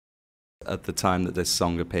At the time that this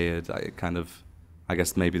song appeared, I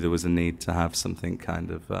guess maybe there was a need to have something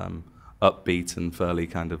kind of upbeat and fairly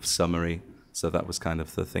kind of summery. So that was kind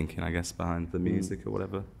of the thinking, I guess, behind the music or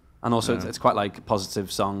whatever. And also, it's quite like a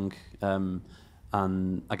positive song.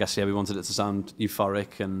 And I guess, yeah, we wanted it to sound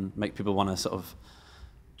euphoric and make people want to sort of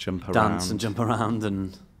dance and jump around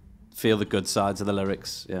and feel the good sides of the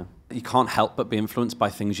lyrics, yeah. You can't help but be influenced by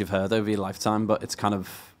things you've heard over your lifetime, but it's kind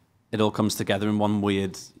of, it all comes together in one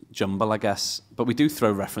weird jumble, I guess. But we do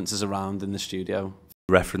throw references around in the studio.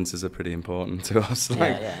 References are pretty important to us.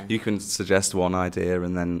 You can suggest one idea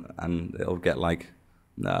and it'll get like,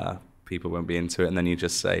 nah, people won't be into it, and then you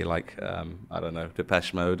just say like, I don't know,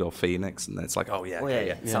 Depeche Mode or Phoenix, and then it's like, oh yeah,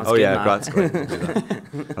 that's great. We'll do that.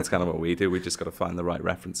 That's kind of what we do. We just got to find the right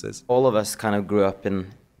references. All of us kind of grew up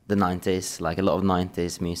in the 90s. Like a lot of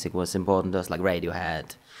 90s music was important to us, like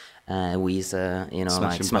Radiohead, Weezer, you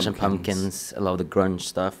know, Smashing Pumpkins, a lot of the grunge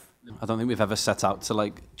stuff. I don't think we've ever set out to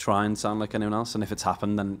like try and sound like anyone else, and if it's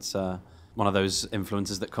happened, then it's one of those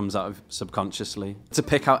influences that comes out of subconsciously. To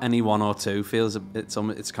pick out any one or two feels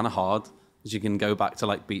it's kind of hard, because you can go back to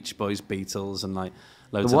like Beach Boys, Beatles, and like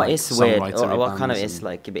loads of like songwritery weird, or what kind of is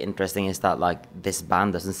like a bit interesting is that like this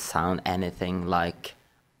band doesn't sound anything like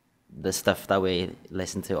the stuff that we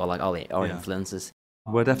listen to or like all our influences.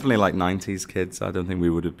 We're definitely like 90s kids. I don't think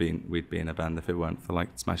we'd be in a band if it weren't for like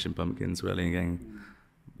Smashing Pumpkins, really, and getting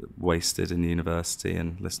wasted in university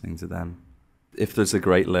and listening to them. If there's a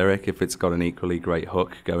great lyric, if it's got an equally great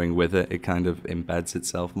hook going with it, it kind of embeds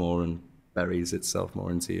itself more and buries itself more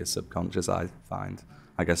into your subconscious, I find.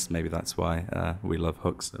 I guess maybe that's why we love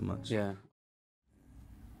hooks so much. Yeah.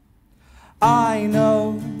 I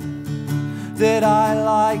know that I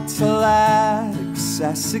like to let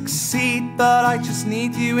excess succeed, but I just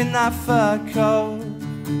need you in that fur coat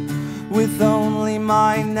with only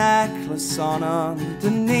my necklace on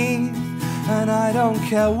underneath. And I don't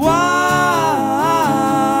care why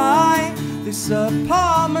this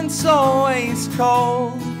apartment's always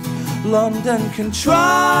cold. London can try,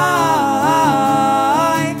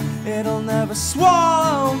 it'll never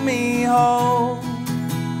swallow me whole.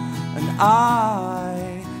 And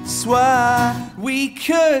I swear we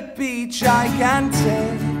could be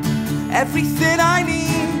gigantic, everything I need.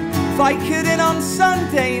 Vicodin on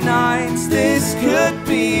Sunday nights, this could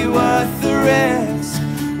be worth the risk,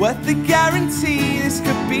 worth the guarantee. This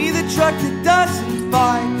could be the drug that doesn't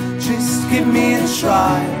bite. Just give me a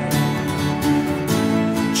try,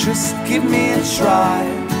 just give me a try.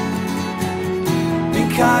 Be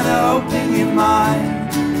kinda open your mind,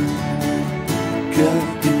 good,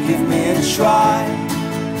 give me a try.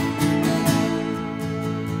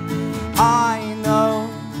 I know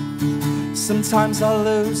sometimes I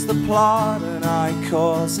lose the plot and I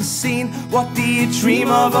cause a scene. What do you dream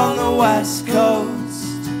of on the West Coast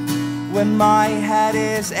when my head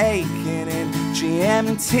is aching in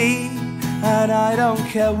GMT? And I don't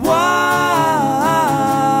care why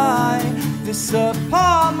this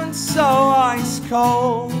apartment's so ice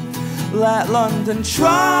cold. Let London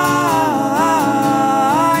try,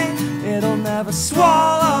 it'll never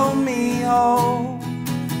swallow me whole.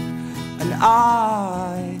 And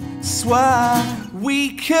I swear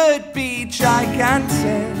we could be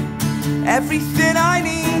gigantic, everything I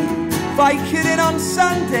need. Vicodin on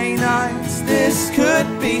Sunday nights, this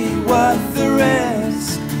could be worth the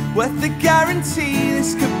risk, worth the guarantee.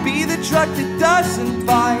 This could be the drug that doesn't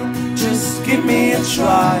bite. Just give me a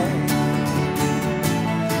try,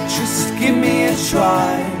 just give me a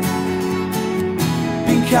try.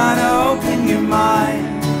 Be kinda open your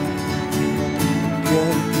mind,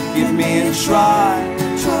 good, give me a try.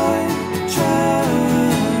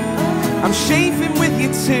 I'm shaving with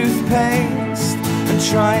your toothpaste and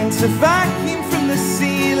trying to vacuum from the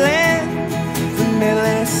ceiling. The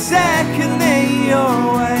millisecond that you're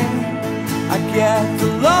away, I get the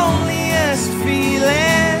loneliest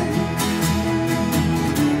feeling.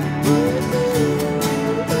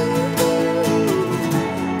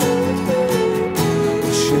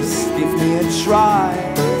 Just give me a try.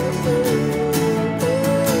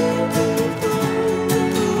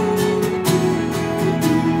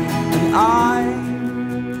 I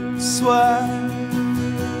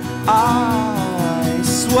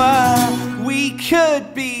swear we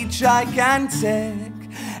could be gigantic,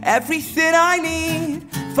 everything I need.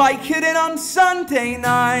 Vicodin on Sunday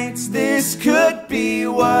nights, this could be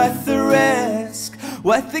worth the risk,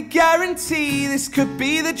 worth the guarantee. This could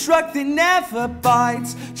be the drug that never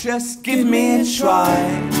bites. Just give me a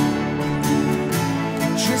try,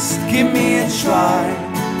 just give me a try.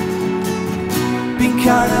 Be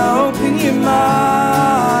kinda open your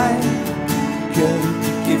mind, good,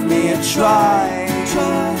 give me a try.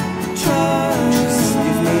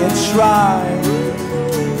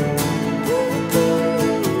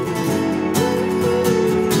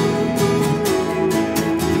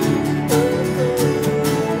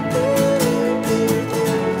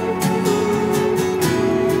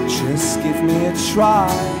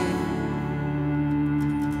 try.